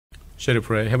Shall we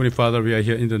pray? Heavenly Father, we are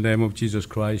here in the name of Jesus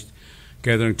Christ,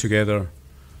 gathering together.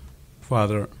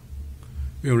 Father,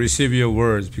 we will receive your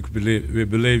words because we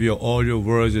believe all your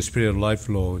words, the Spirit of life,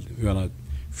 Lord. We want to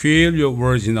feel your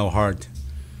words in our heart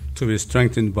to be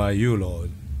strengthened by you, Lord,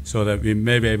 so that we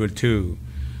may be able to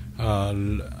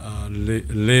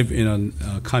live in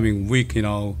a coming week,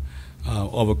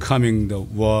 overcoming the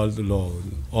world, Lord,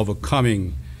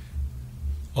 overcoming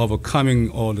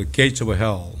all the gates of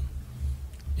hell.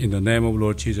 In the name of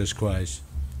Lord Jesus Christ,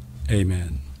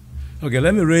 amen. Okay,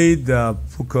 let me read the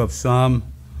book of Psalm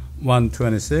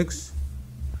 126.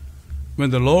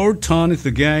 When the Lord turneth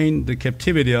again the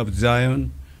captivity of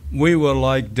Zion, we were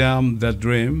like them that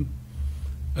dream.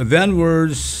 Then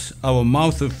was our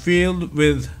mouth filled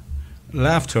with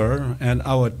laughter, and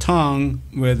our tongue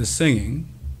with singing.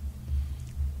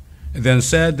 Then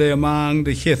said they among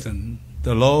the heathen,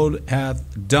 the Lord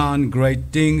hath done great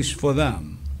things for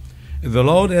them. The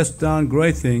Lord has done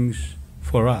great things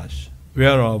for us,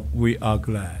 whereof we are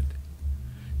glad.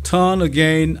 Turn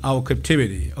again our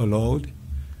captivity, O Lord,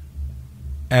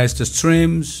 as the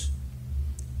streams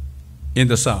in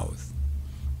the south.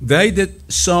 They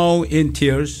that sow in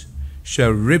tears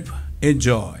shall reap in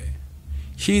joy.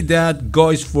 He that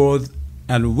goeth forth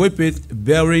and weepeth,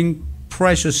 bearing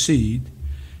precious seed,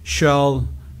 shall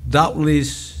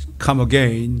doubtless come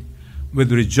again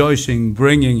with rejoicing,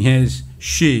 bringing his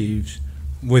sheaves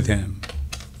with him.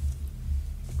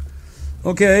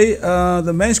 Okay,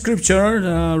 the main scripture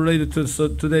related to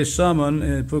today's sermon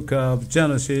in the book of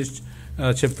Genesis,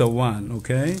 chapter 1.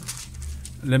 Okay,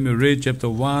 let me read chapter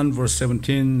 1, verse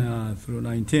 17 through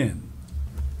 19.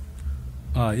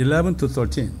 11 to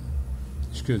 13.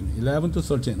 Excuse me, 11 to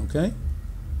 13, okay?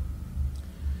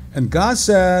 And God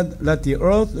said, let the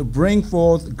earth bring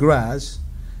forth grass,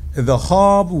 the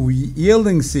herb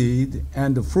yielding seed,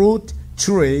 and the fruit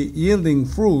tree yielding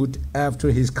fruit after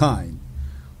his kind,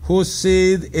 whose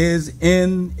seed is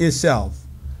in itself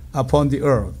upon the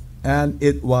earth. And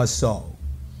it was so.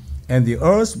 And the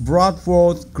earth brought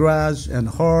forth grass and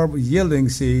herb yielding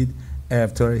seed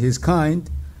after his kind,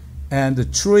 and the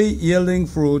tree yielding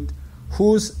fruit,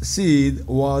 whose seed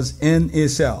was in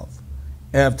itself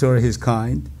after his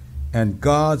kind. And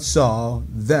God saw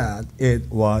that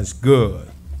it was good.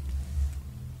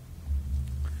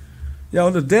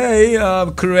 On the day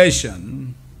of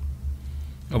creation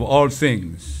of all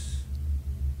things,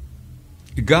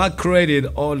 God created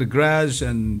all the grass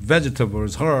and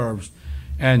vegetables, herbs,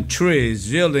 and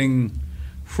trees yielding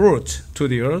fruit to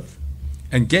the earth,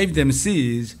 and gave them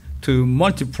seeds to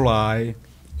multiply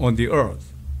on the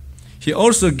earth. He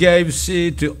also gave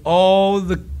seed to all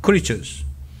the creatures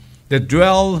that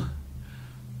dwell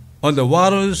on the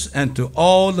waters, and to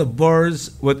all the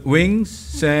birds with wings,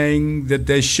 saying that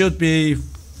they should be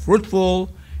fruitful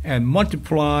and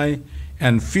multiply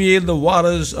and fill the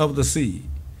waters of the sea.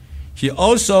 He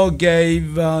also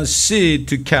gave seed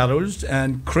to cattle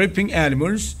and creeping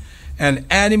animals and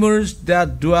animals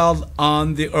that dwell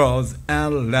on the earth,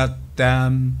 and let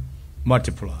them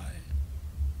multiply.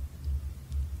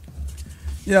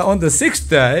 On the sixth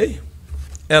day,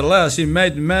 at last he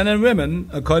made men and women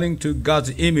according to God's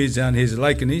image and his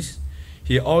likeness.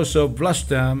 He also blessed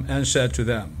them and said to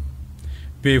them,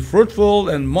 be fruitful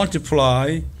and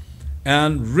multiply,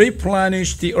 and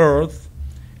replenish the earth,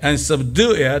 and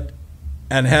subdue it,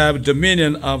 and have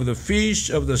dominion of the fish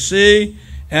of the sea,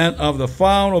 and of the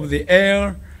fowl of the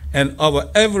air, and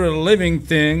of every living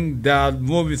thing that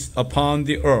moveth upon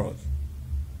the earth.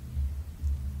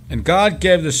 And God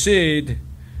gave the seed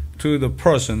to the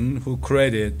person who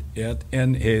created it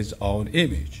in his own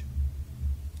image.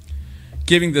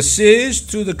 Giving the seeds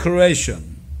to the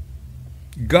creation,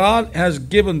 God has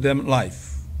given them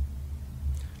life.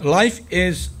 Life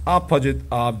is opposite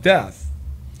of death,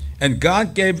 and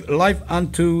God gave life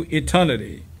unto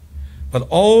eternity. But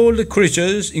all the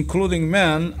creatures, including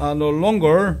man, are no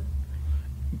longer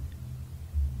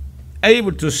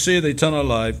able to see the eternal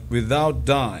life without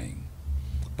dying.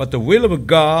 But the will of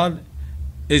God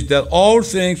is that all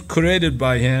things created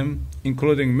by him,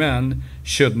 including man,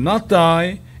 should not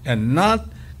die and not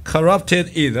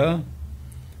corrupted either,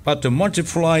 but to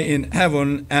multiply in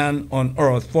heaven and on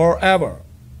earth forever.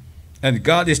 And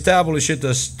God established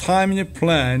a timely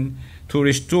plan to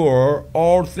restore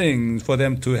all things for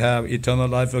them to have eternal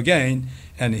life again,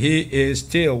 and he is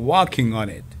still working on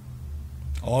it.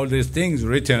 All these things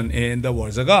written in the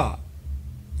words of God.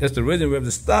 That's the reason we have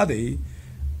to study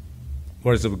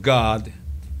words of God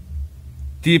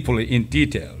deeply in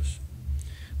details.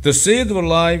 The seed of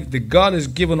life that God has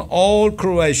given all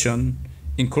creation,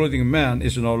 including man,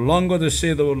 is no longer the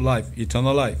seed of life,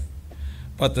 eternal life,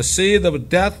 but the seed of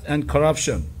death and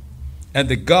corruption. and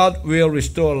that God will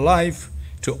restore life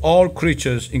to all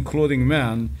creatures, including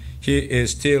man, he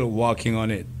is still working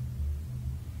on it.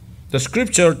 The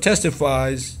scripture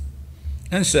testifies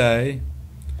and say,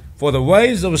 "For the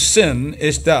wages of sin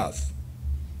is death,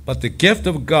 but the gift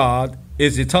of God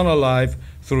is eternal life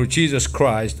through Jesus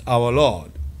Christ our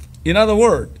Lord." In other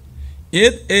words,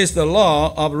 it is the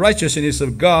law of righteousness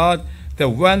of God that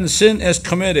when sin is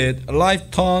committed,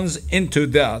 life turns into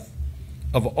death.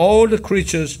 Of all the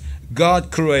creatures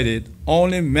God created,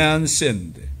 only man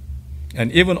sinned.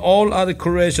 And even all other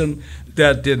creation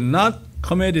that did not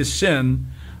commit sin,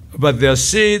 but their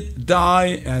seed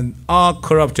die and are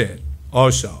corrupted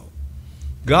also.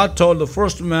 God told the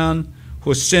first man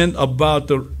who sinned about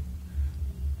the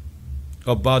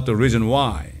reason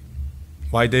why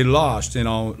they lost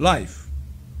life.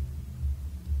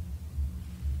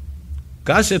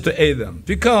 God said to Adam,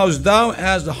 "Because thou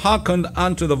hast hearkened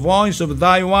unto the voice of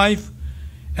thy wife,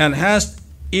 and hast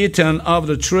eaten of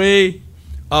the tree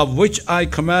of which I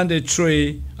commanded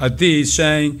thee,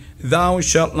 saying, Thou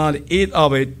shalt not eat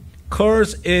of it.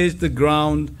 Cursed is the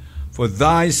ground for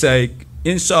thy sake.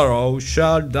 In sorrow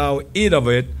shalt thou eat of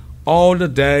it all the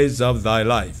days of thy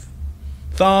life.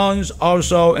 Thorns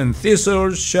also and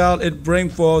thistles shall it bring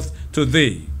forth to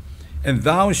thee, and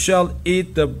thou shalt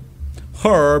eat the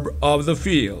herb of the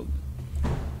field.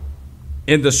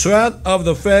 In the sweat of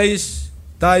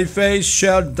thy face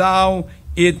shalt thou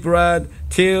eat bread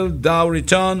till thou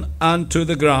return unto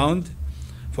the ground.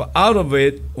 For out of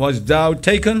it was thou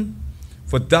taken,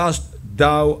 for dust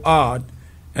thou art,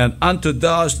 and unto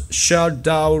dust shalt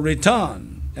thou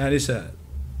return." And he said,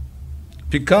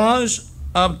 because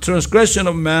of transgression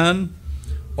of man,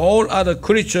 all other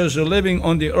creatures living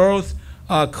on the earth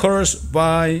are cursed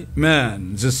by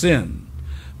man's sin.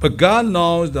 But God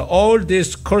knows that all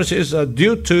these curses are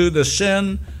due to the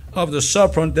sin of the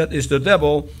serpent, that is the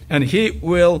devil, and he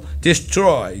will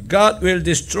destroy. God will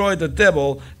destroy the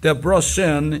devil that brought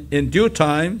sin in due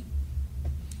time,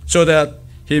 so that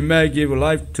he may give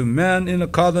life to man in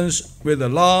accordance with the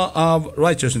law of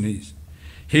righteousness.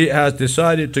 He has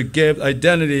decided to give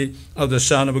identity of the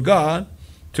Son of God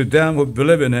to them who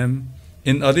believe in him.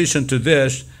 In addition to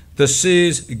this, the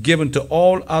seeds given to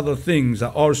all other things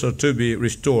are also to be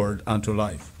restored unto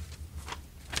life.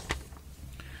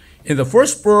 In the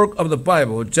first book of the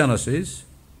Bible, Genesis,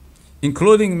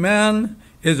 including man,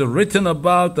 is written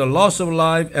about the loss of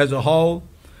life as a whole,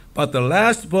 but the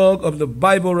last book of the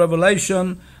Bible,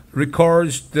 Revelation,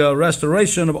 records the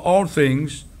restoration of all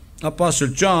things. Apostle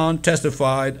John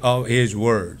testified of his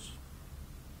words.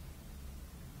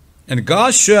 "And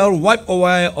God shall wipe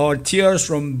away all tears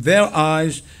from their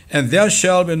eyes, and there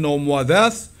shall be no more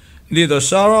death, neither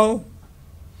sorrow,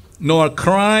 nor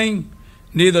crying,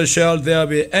 neither shall there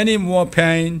be any more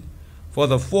pain, for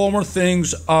the former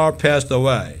things are passed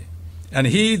away. And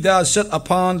he that sat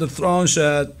upon the throne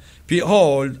said,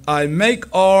 Behold, I make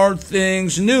all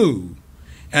things new.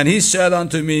 And he said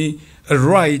unto me,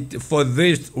 Write, for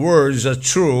these words are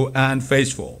true and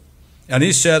faithful. And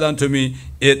he said unto me,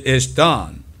 It is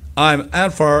done. I am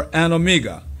Alpha and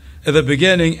Omega, at the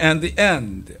beginning and the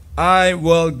end. I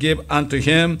will give unto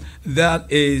him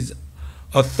that is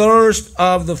athirst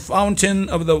of the fountain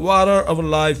of the water of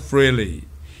life freely.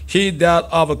 He that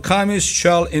overcometh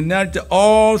shall inherit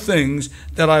all things,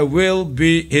 that I will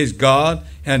be his God,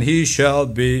 and he shall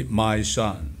be my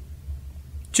son."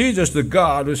 Jesus, the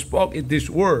God who spoke this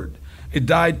word, he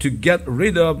died to get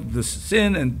rid of the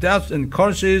sin and death and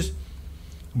curses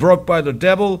brought by the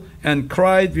devil, and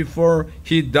cried before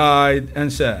he died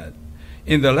and said,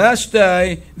 "In the last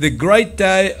day, the great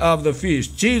day of the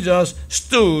feast, Jesus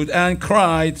stood and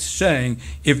cried, saying,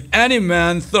 If any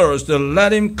man thirst,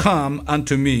 let him come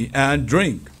unto me and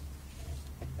drink.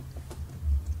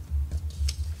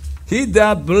 He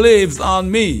that believeth on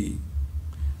me,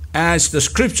 as the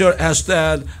scripture has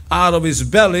said, out of his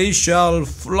belly shall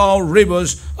flow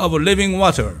rivers of living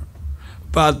water.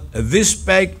 But this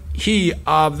spake he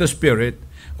of the Spirit,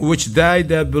 which they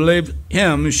that believed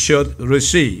him should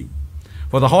receive.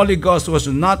 For the Holy Ghost was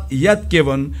not yet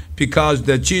given, because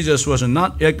that Jesus was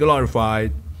not yet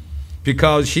glorified,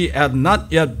 because he had not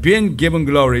yet been given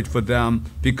glory for them,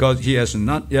 because he has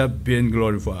not yet been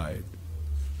glorified."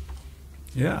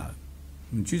 Yeah.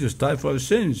 Jesus died for our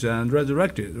sins and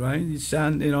resurrected, right? He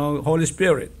sent, Holy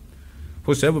Spirit.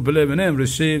 Whosoever believes in him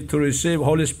receive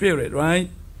Holy Spirit, right?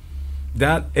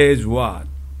 That is what?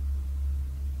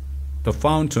 The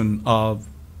fountain of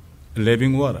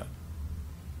living water.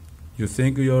 You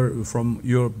think from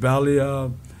your belly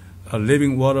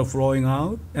living water flowing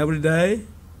out every day?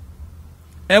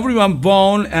 Everyone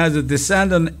born as a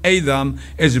descendant of Adam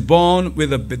is born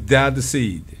with a dead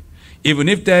seed. Even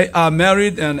if they are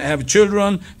married and have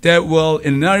children, they will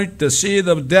inherit the seed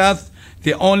of death.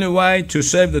 The only way to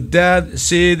save the dead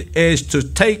seed is to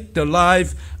take the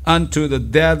life unto the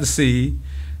dead seed.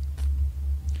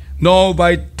 No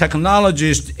by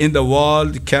technologist in the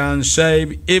world can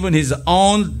save even his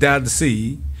own dead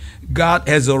seed. God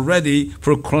has already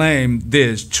proclaimed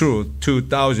this truth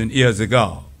 2,000 years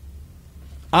ago.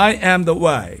 I am the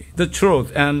way, the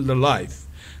truth, and the life.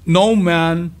 No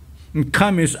man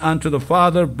cometh unto the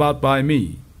Father but by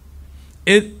me.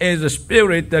 It is the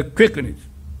Spirit that quickeneth.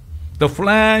 The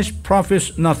flesh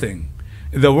profits nothing.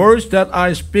 The words that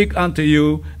I speak unto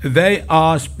you, they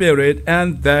are spirit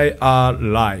and they are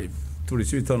life. To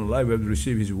receive eternal life, we have to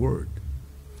receive His word.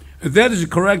 That is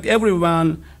correct.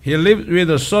 Everyone, he lives with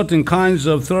a certain kinds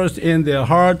of thirst in their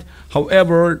heart.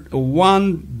 However,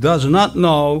 one does not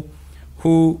know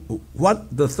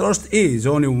what the thirst is.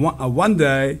 Only one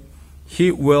day he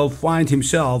will find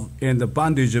himself in the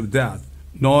bondage of death,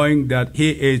 knowing that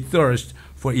he is thirst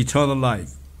for eternal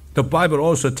life. The Bible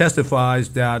also testifies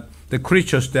that the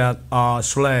creatures that are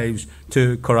slaves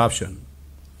to corruption.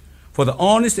 For the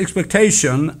honest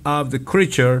expectation of the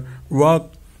creature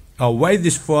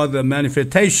waits for the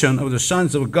manifestation of the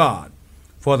sons of God.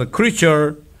 For the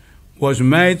creature was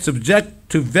made subject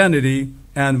to vanity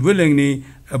and willingly,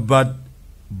 but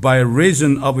by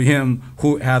reason of him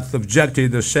who hath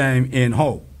subjected the same in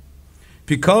hope.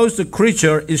 Because the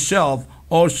creature itself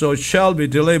also shall be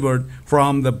delivered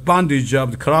from the bondage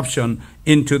of corruption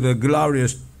into the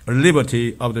glorious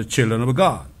liberty of the children of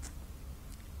God.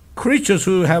 Creatures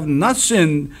who have not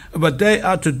sinned, but they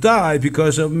are to die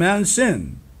because of man's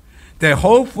sin. They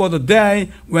hope for the day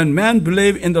when men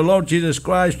believe in the Lord Jesus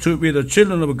Christ to be the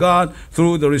children of God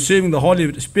through the receiving the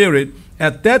Holy Spirit.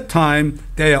 At that time,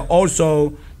 they are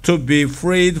also to be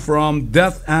freed from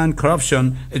death and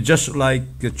corruption, just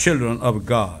like the children of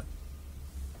God.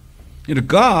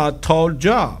 God told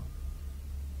Job,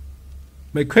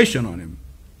 may question on him,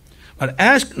 but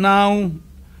ask now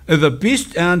the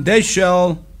beasts, and they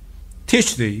shall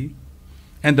teach thee,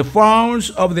 and the fowls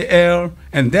of the air,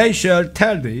 and they shall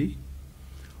tell thee,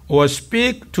 or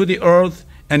speak to the earth,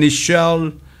 and it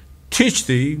shall teach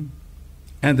thee,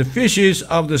 and the fishes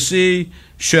of the sea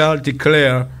shall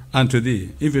declare unto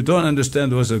thee. If you don't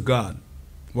understand the words of God,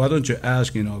 why don't you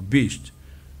ask, beasts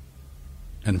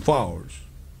and fowls,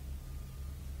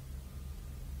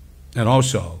 and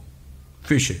also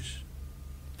fishes?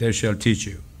 They shall teach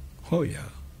you. Oh yeah,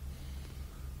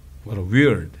 what a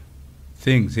weird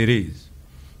thing it is.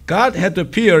 God had to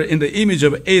appear in the image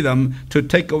of Adam to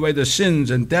take away the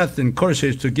sins and death and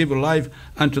curses, to give life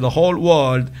unto the whole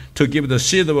world, to give the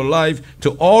seed of life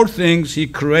to all things He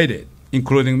created,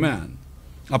 including man.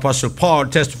 Apostle Paul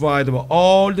testified about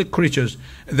all the creatures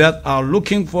that are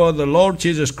looking for the Lord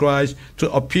Jesus Christ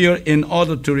to appear in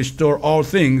order to restore all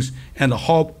things and the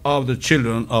hope of the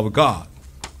children of God.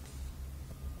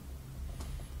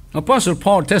 Apostle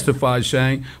Paul testifies,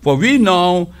 saying, for we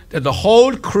know that the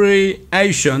whole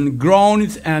creation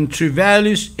groaneth and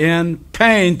travaileth in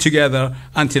pain together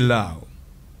until now.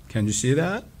 Can you see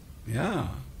that? Yeah.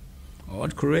 All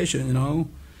creation,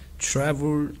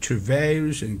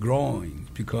 travails and groans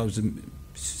because of the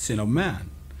sin of man.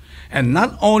 And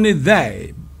not only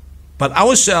they, but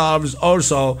ourselves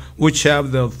also, which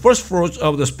have the first fruits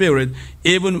of the Spirit,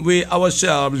 even we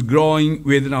ourselves growing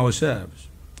within ourselves.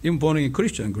 Even born again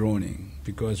Christian groaning,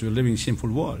 because we live in a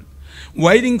sinful world,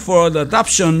 waiting for the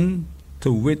adoption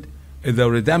to wit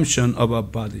the redemption of our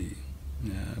body.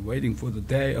 Waiting for the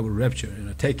day of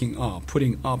rapture, taking off,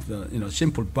 putting off the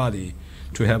simple body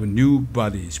to have a new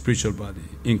body, spiritual body,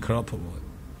 incorruptible,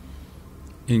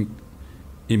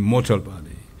 immortal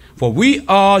body. For we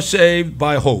are saved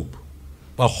by hope,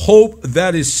 but hope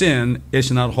that is sin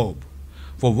is not hope.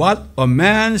 For what a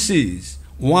man sees,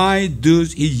 why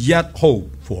does he yet hope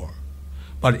for?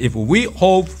 But if we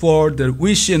hope for that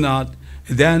we see not,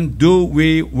 then do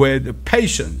we with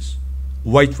patience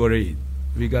wait for it.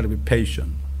 We got to be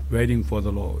patient, waiting for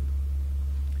the Lord.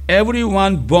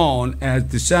 Everyone born as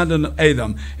descendant of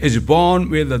Adam is born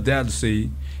with a dead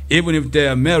seed, even if they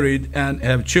are married and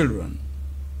have children.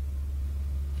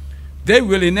 They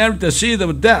will inherit the seed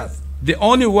of death. The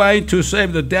only way to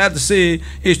save the dead seed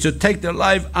is to take the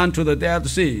life unto the dead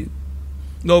seed.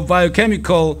 No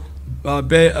biochemical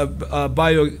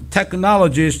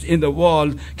biotechnologist in the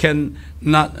world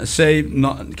cannot save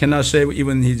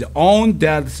even his own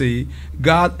dead seed.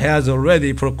 God has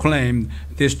already proclaimed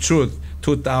this truth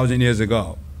 2,000 years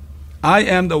ago. I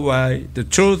am the way, the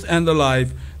truth, and the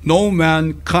life. No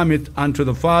man cometh unto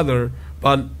the Father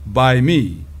but by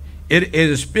me. It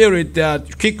is a spirit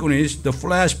that quickeneth, the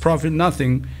flesh profit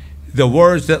nothing. the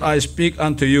words that I speak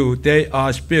unto you, they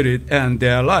are spirit and they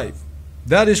are life.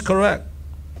 That is correct.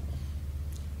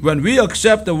 When we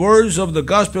accept the words of the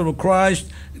gospel of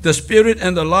Christ, the spirit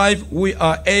and the life, we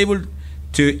are able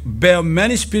to bear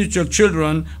many spiritual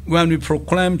children when we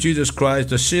proclaim Jesus Christ,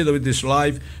 the seed of this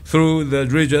life, through the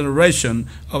regeneration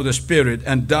of the Spirit,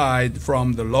 and died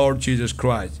from the Lord Jesus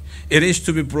Christ. It is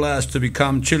to be blessed to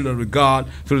become children of God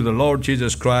through the Lord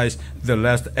Jesus Christ, the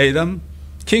last Adam.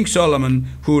 King Solomon,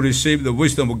 who received the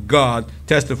wisdom of God,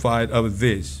 testified of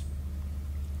this.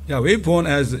 Yeah, we're born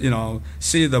as,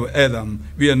 seed of Adam.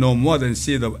 We are no more than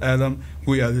seed of Adam.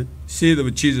 We are the seed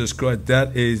of Jesus Christ.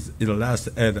 That is the last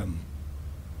Adam.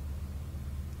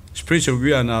 Spiritually,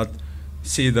 we are not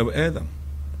seed of Adam.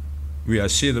 We are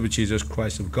seed of Jesus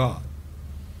Christ of God.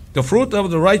 The fruit of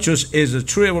the righteous is the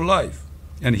tree of life,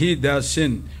 and he that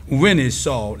sin win his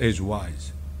soul is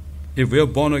wise. If we are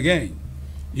born again,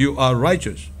 you are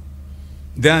righteous,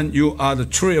 then you are the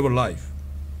tree of life.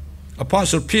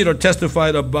 Apostle Peter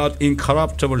testified about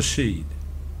incorruptible seed.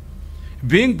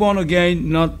 Being born again,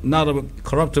 not of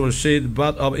corruptible seed,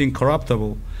 but of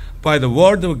incorruptible, by the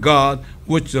word of God,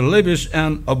 which liveth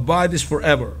and abideth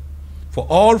forever. For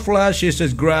all flesh is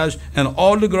as grass, and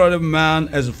all the glory of man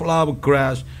as a flower of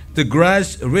grass. The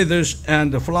grass withers,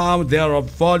 and the flower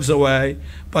thereof falls away,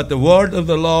 but the word of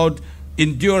the Lord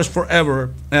endures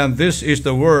forever. And this is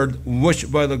the word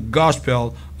which by the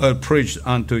gospel are preached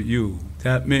unto you.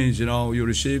 That means, you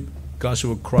receive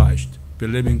gospel of Christ,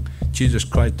 believing Jesus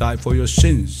Christ died for your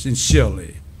sins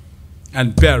sincerely,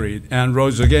 and buried and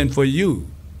rose again for you,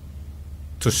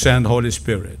 to send Holy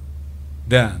Spirit.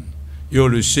 Then you'll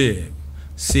receive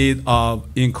seed of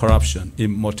incorruption,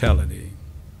 immortality.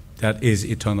 That is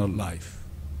eternal life.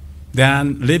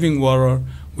 Then living water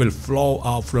will flow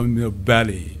out from your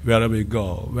belly wherever you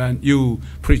go. When you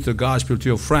preach the gospel to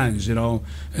your friends,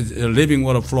 living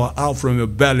water flow out from your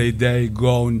belly. They're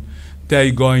gonna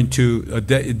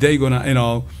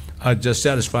just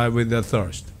satisfied with their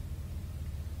thirst.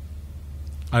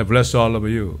 I bless all of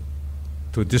you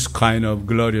to this kind of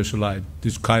glorious life,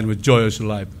 this kind of joyous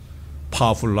life,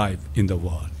 powerful life in the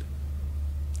world.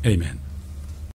 Amen.